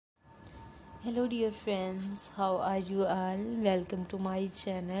Hello dear friends, how are you all? Welcome to my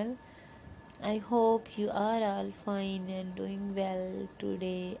channel. I hope you are all fine and doing well.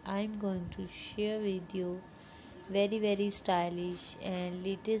 Today I'm going to share with you very stylish and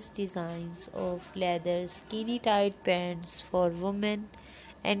latest designs of leather skinny tight pants for women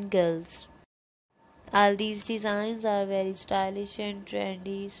and girls. All these designs are very stylish and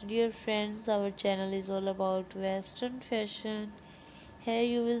trendy. So dear friends, our channel is all about western fashion. Here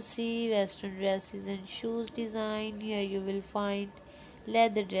you will see western dresses and shoes design. Here you will find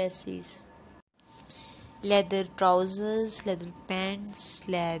leather dresses, leather trousers, leather pants,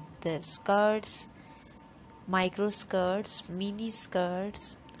 leather skirts, micro skirts, mini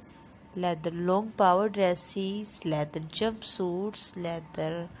skirts, leather long power dresses, leather jumpsuits,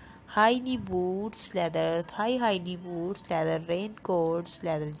 leather high knee boots, leather high knee boots, leather raincoats,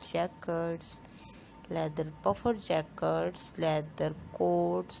 leather jackets, leather puffer jackets, leather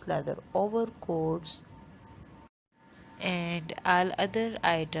coats, leather overcoats, and all other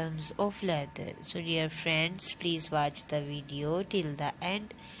items of leather. So, dear friends, please watch the video till the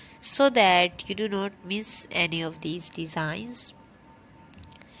end so that you do not miss any of these designs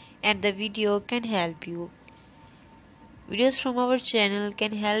and the video can help you. Videos from our channel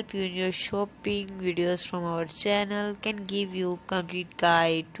can help you in your shopping. Videos from our channel can give you complete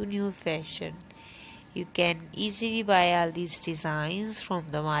guide to new fashion. You can easily buy all these designs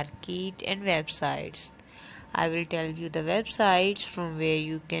from the market and websites. I will tell you the websites from where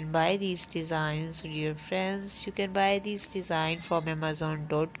you can buy these designs. Dear friends, you can buy these designs from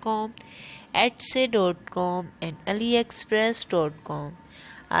Amazon.com, Etsy.com and AliExpress.com.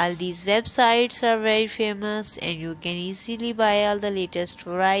 All these websites are very famous and you can easily buy all the latest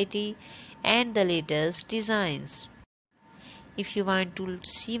variety and the latest designs. If you want to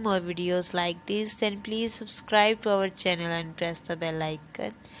see more videos like this, then please subscribe to our channel and press the bell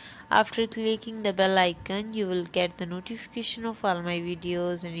icon. After clicking the bell icon, you will get the notification of all my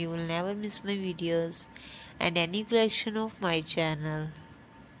videos and you will never miss my videos and any collection of my channel.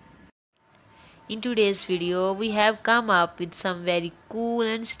 In today's video, we have come up with some very cool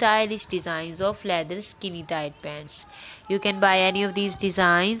and stylish designs of leather skinny tight pants. You can buy any of these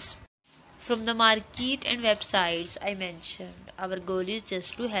designs from the market and websites I mentioned. Our goal is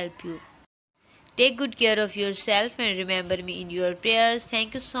just to help you. Take good care of yourself and remember me in your prayers.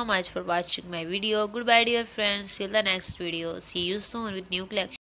 Thank you so much for watching my video. Goodbye dear friends. Till the next video. See you soon with new collection.